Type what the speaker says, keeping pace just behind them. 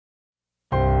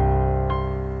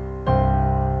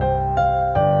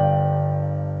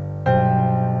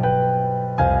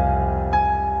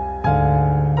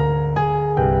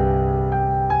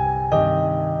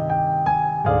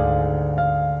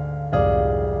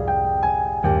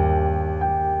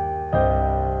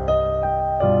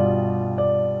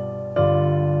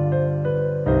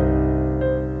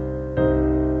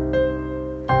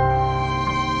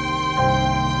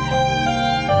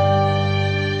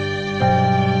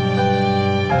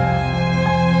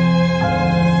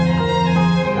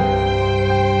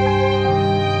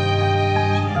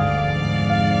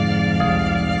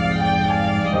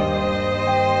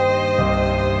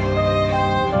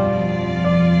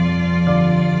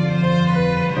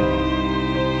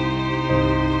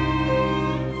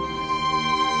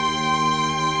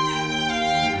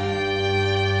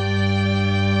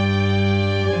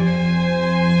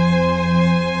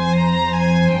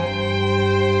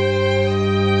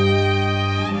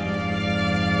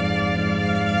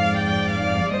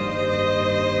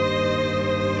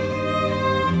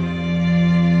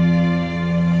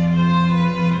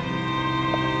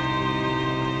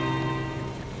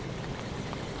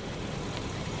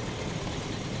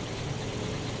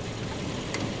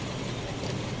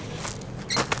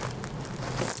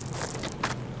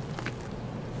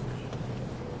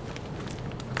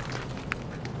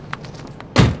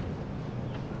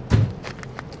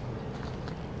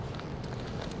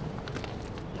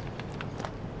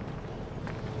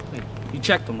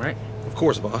checked them, right? Of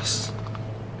course, boss.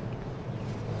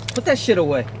 Put that shit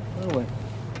away. Put it away.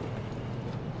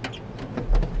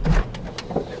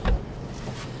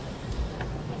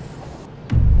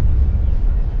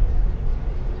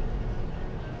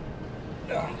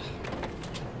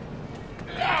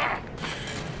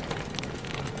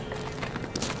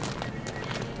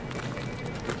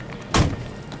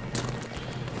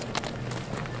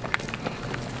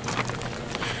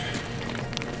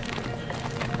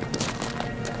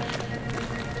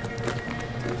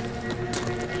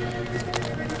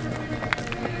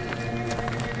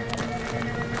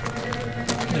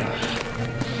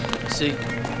 See?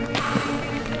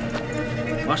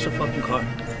 Watch the fucking car.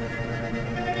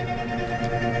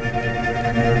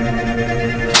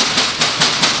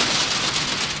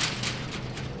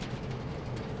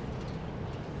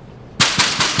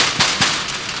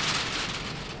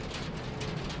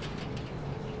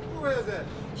 Who is it?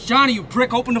 Johnny, you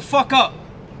prick, open the fuck up.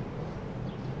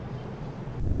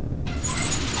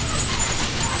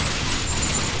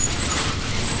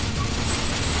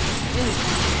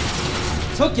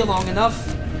 Took you long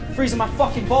enough. Freezing my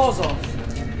fucking balls off.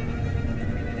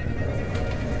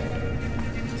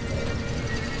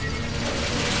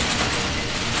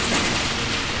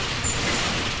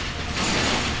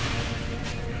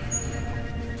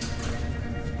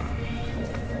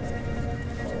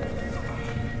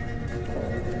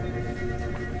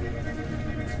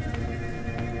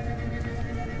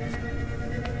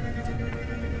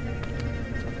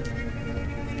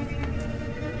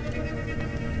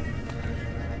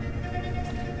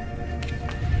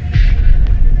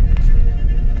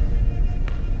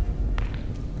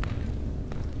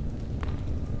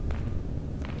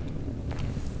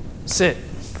 Sit.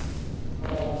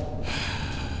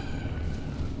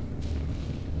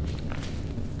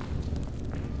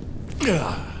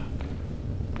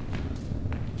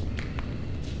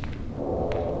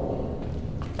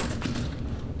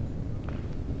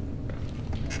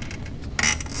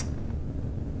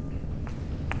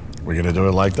 We gonna do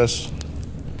it like this?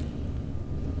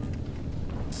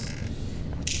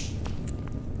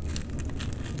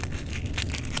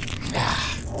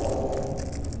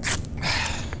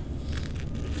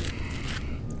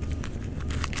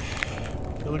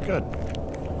 You look good.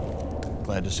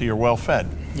 Glad to see you're well fed.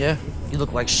 Yeah, you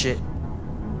look like shit.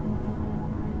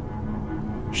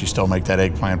 She still make that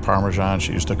eggplant parmesan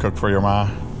she used to cook for your ma?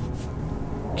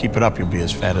 Keep it up, you'll be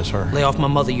as fat as her. Lay off my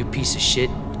mother, you piece of shit,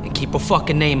 and keep her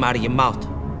fucking name out of your mouth.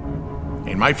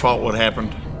 Ain't my fault what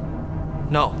happened.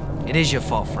 No, it is your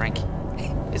fault, Frank.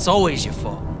 It's always your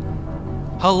fault.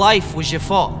 Her life was your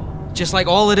fault, just like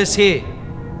all of this here.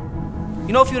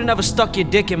 You know, if you'd have never stuck your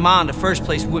dick in Ma in the first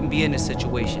place, we wouldn't be in this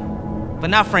situation. But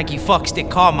now Frankie fucks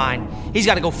Dick Carmine. He's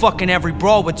gotta go fucking every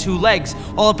broad with two legs,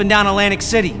 all up and down Atlantic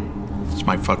City. It's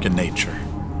my fucking nature.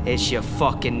 It's your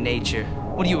fucking nature.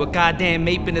 What are you, a goddamn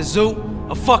ape in a zoo?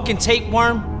 A fucking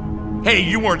tapeworm? Hey,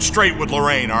 you weren't straight with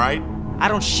Lorraine, all right? I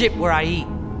don't shit where I eat.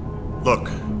 Look,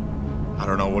 I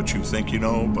don't know what you think you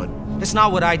know, but... It's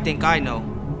not what I think I know.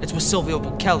 It's what Silvio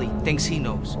Bukeli thinks he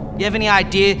knows. You have any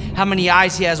idea how many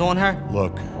eyes he has on her?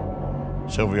 Look,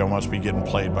 Silvio must be getting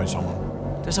played by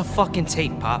someone. There's a fucking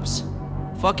tape, Pops.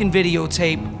 Fucking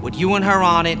videotape with you and her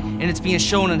on it, and it's being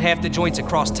shown in half the joints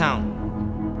across town.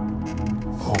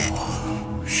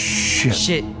 Oh, shit.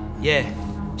 Shit, yeah.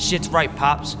 Shit's right,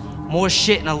 Pops. More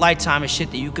shit in a lifetime of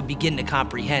shit that you could begin to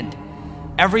comprehend.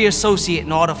 Every associate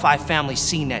in all the 5 families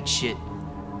seen that shit.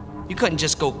 You couldn't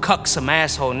just go cuck some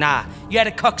asshole, nah. You had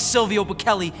to cuck Silvio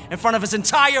Bukeli in front of his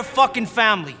entire fucking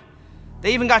family.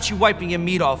 They even got you wiping your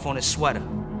meat off on his sweater.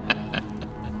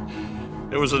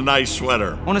 It was a nice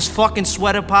sweater. On his fucking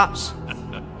sweater, Pops?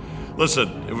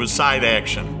 Listen, it was side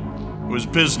action. It was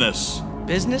business.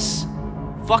 Business?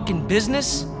 Fucking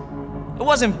business? It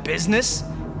wasn't business.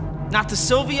 Not to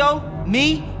Silvio,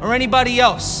 me, or anybody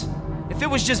else. If it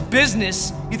was just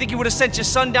business, you think you would have sent your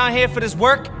son down here for this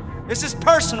work? This is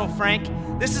personal, Frank.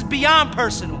 This is beyond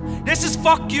personal. This is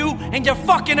fuck you and your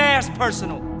fucking ass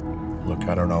personal. Look,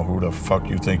 I don't know who the fuck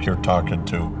you think you're talking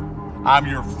to. I'm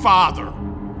your father.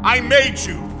 I made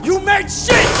you. You made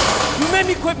shit! You made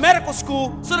me quit medical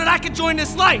school so that I could join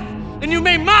this life. And you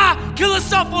made Ma kill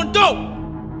herself on dope.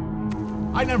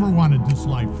 I never wanted this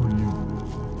life for you.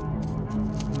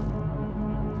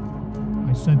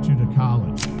 I sent you to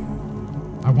college.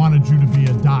 I wanted you to be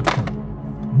a doctor.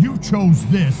 You chose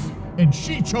this, and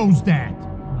she chose that.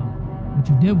 No, what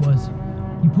you did was,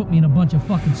 you put me in a bunch of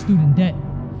fucking student debt.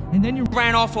 And then you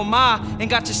ran off on Ma and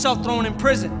got yourself thrown in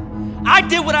prison. I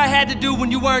did what I had to do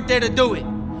when you weren't there to do it.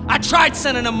 I tried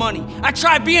sending her money. I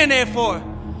tried being there for her.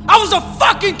 I was a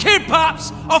fucking kid,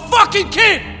 Pops! A fucking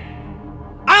kid!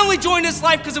 only joined this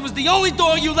life because it was the only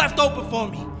door you left open for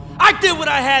me. I did what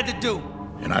I had to do.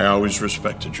 And I always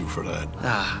respected you for that.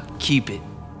 Ah, keep it.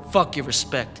 Fuck your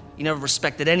respect. You never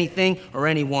respected anything or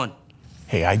anyone.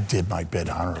 Hey, I did my bit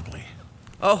honorably.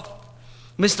 Oh,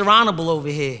 Mr. Honorable over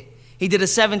here. He did a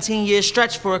 17-year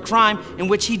stretch for a crime in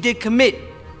which he did commit.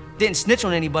 Didn't snitch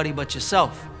on anybody but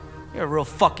yourself. You're a real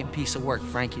fucking piece of work,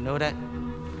 Frank, you know that?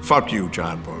 Fuck you,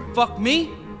 John Boy. Fuck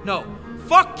me? No.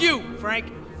 Fuck you,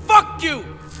 Frank. Fuck you!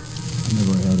 I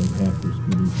never had it half as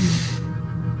good as you.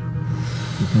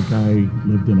 You think I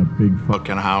lived in a big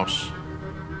Fucking house.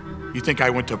 You think I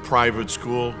went to private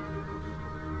school?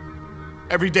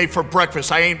 Every day for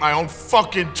breakfast, I ate my own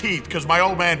fucking teeth because my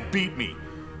old man beat me.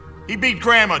 He beat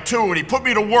Grandma, too, and he put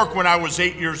me to work when I was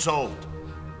 8 years old.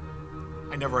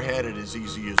 I never had it as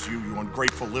easy as you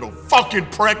ungrateful little fucking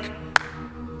prick.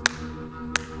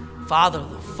 Father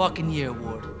of the fucking Year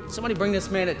award. Somebody bring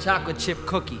this man a chocolate chip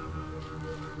cookie.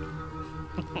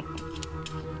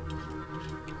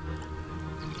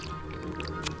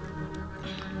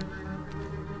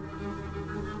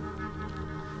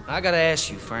 I gotta ask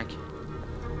you, Frank.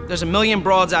 There's a million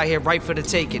broads out here ripe for the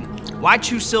taking. Why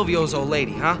choose Silvio's old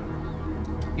lady, huh?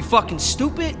 You fucking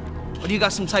stupid? Or do you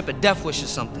got some type of death wish or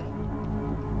something?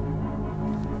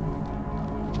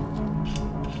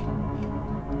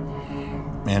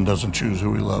 Man doesn't choose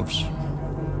who he loves.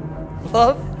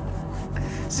 Love?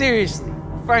 Seriously,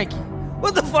 Frankie,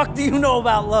 what the fuck do you know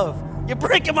about love? You're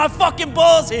breaking my fucking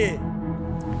balls here.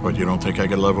 What, you don't think I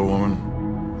could love a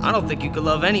woman? I don't think you could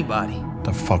love anybody.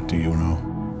 The fuck do you know?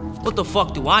 What the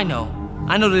fuck do I know?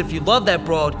 I know that if you loved that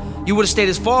broad, you would have stayed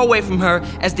as far away from her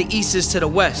as the east is to the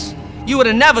west. You would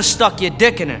have never stuck your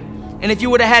dick in her. And if you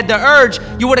would have had the urge,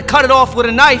 you would have cut it off with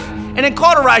a knife and then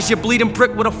cauterized your bleeding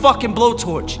prick with a fucking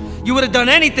blowtorch. You would have done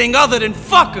anything other than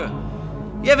fuck her.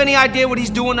 You have any idea what he's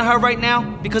doing to her right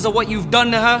now because of what you've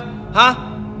done to her?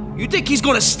 Huh? You think he's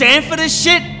gonna stand for this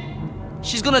shit?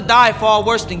 She's gonna die far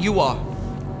worse than you are.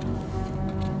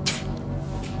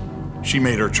 She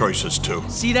made her choices too.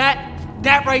 See that?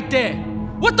 That right there.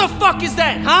 What the fuck is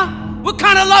that, huh? What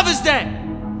kind of love is that?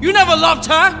 You never loved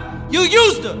her. You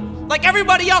used her. Like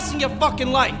everybody else in your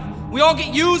fucking life. We all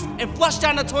get used and flushed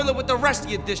down the toilet with the rest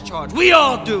of your discharge. We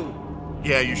all do.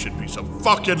 Yeah, you should be so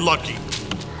fucking lucky.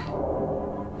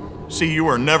 See, you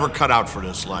were never cut out for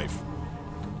this life.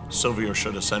 Silvio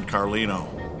should have sent Carlino.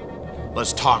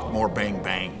 Let's talk more bang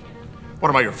bang. What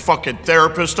am I, your fucking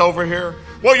therapist over here?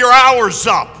 Well, your hour's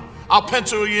up. I'll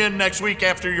pencil you in next week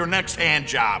after your next hand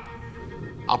job.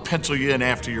 I'll pencil you in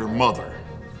after your mother.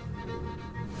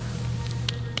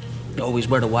 You always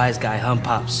were the wise guy, huh,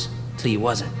 Pops? Till you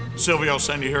wasn't. Silvio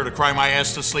send you here to cry my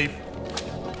ass to sleep?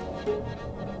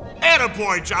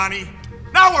 Attaboy, Johnny.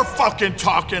 Now we're fucking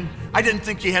talking. I didn't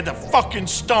think you had the fucking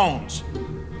stones.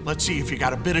 Let's see if you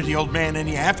got a bit of the old man in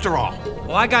you after all.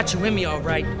 Oh, I got you in me, all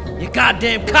right. You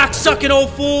goddamn cocksucking old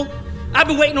fool. I've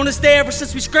been waiting on this day ever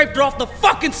since we scraped her off the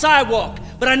fucking sidewalk,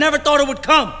 but I never thought it would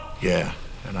come. Yeah,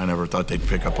 and I never thought they'd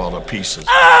pick up all the pieces.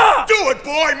 Ah! Do it,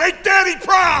 boy! Make Daddy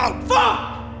proud!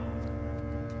 Fuck!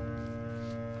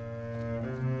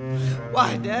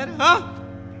 Why, Dad, huh?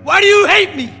 Why do you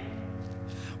hate me?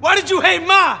 Why did you hate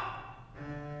Ma?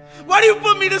 Why do you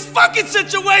put me in this fucking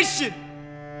situation?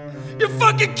 You're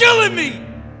fucking killing me!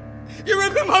 You're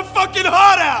ripping my fucking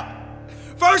heart out!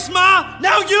 First Ma,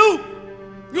 now you!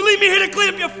 You leave me here to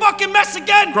clean up your fucking mess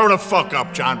again? Grow the fuck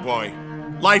up, John Boy.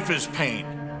 Life is pain.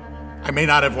 I may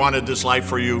not have wanted this life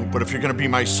for you, but if you're gonna be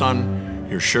my son,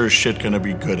 you're sure as shit gonna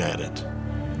be good at it.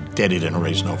 Daddy didn't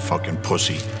raise no fucking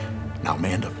pussy. Now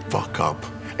man the fuck up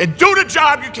and do the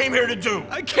job you came here to do.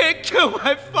 I can't kill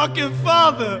my fucking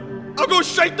father. I'll go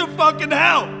straight to fucking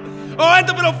hell. Or I'll end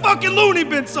up in a fucking loony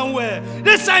bin somewhere.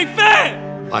 This ain't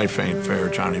fair. Life ain't fair,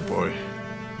 Johnny Boy.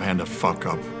 Man the fuck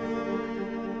up.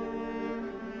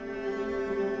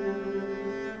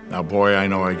 Now, boy, I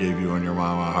know I gave you and your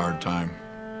mom a hard time.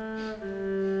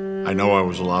 I know I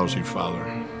was a lousy father.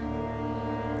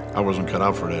 I wasn't cut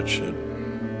out for that shit.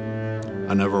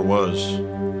 I never was.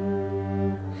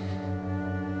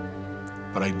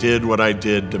 But I did what I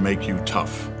did to make you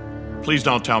tough. Please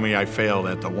don't tell me I failed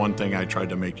at the one thing I tried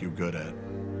to make you good at.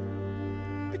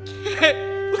 I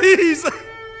can't, please.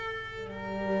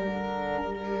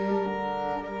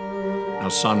 Now,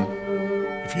 son,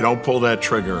 if you don't pull that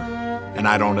trigger and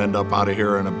I don't end up out of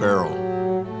here in a barrel,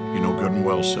 you know good and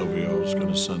well Silvio is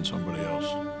gonna send somebody else.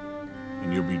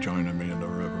 And you'll be joining me in the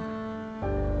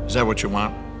river. Is that what you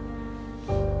want?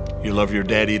 You love your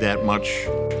daddy that much?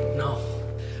 No.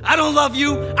 I don't love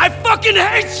you. I fucking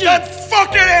hate you. Then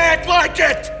fucking act like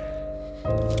it!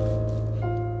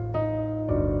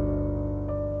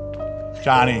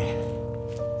 Johnny,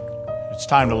 It's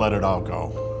time to let it all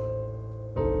go.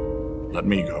 Let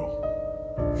me go.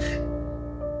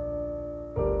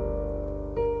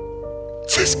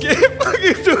 Just can't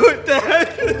fucking do it,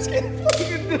 Dad. Just can't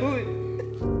fucking do it.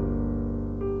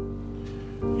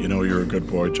 You know you're a good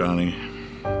boy, Johnny.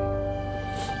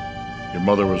 Your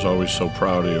mother was always so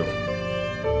proud of you.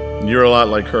 And you're a lot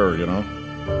like her, you know?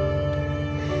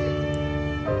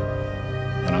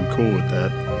 And I'm cool with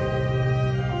that.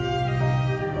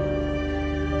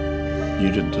 You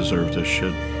didn't deserve this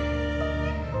shit.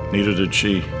 Neither did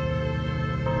she. You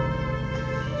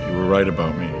were right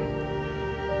about me.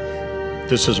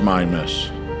 This is my mess.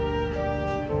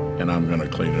 And I'm gonna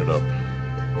clean it up.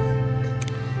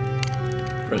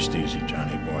 Rest easy,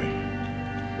 Johnny boy.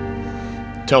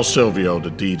 Tell Silvio the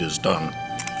deed is done.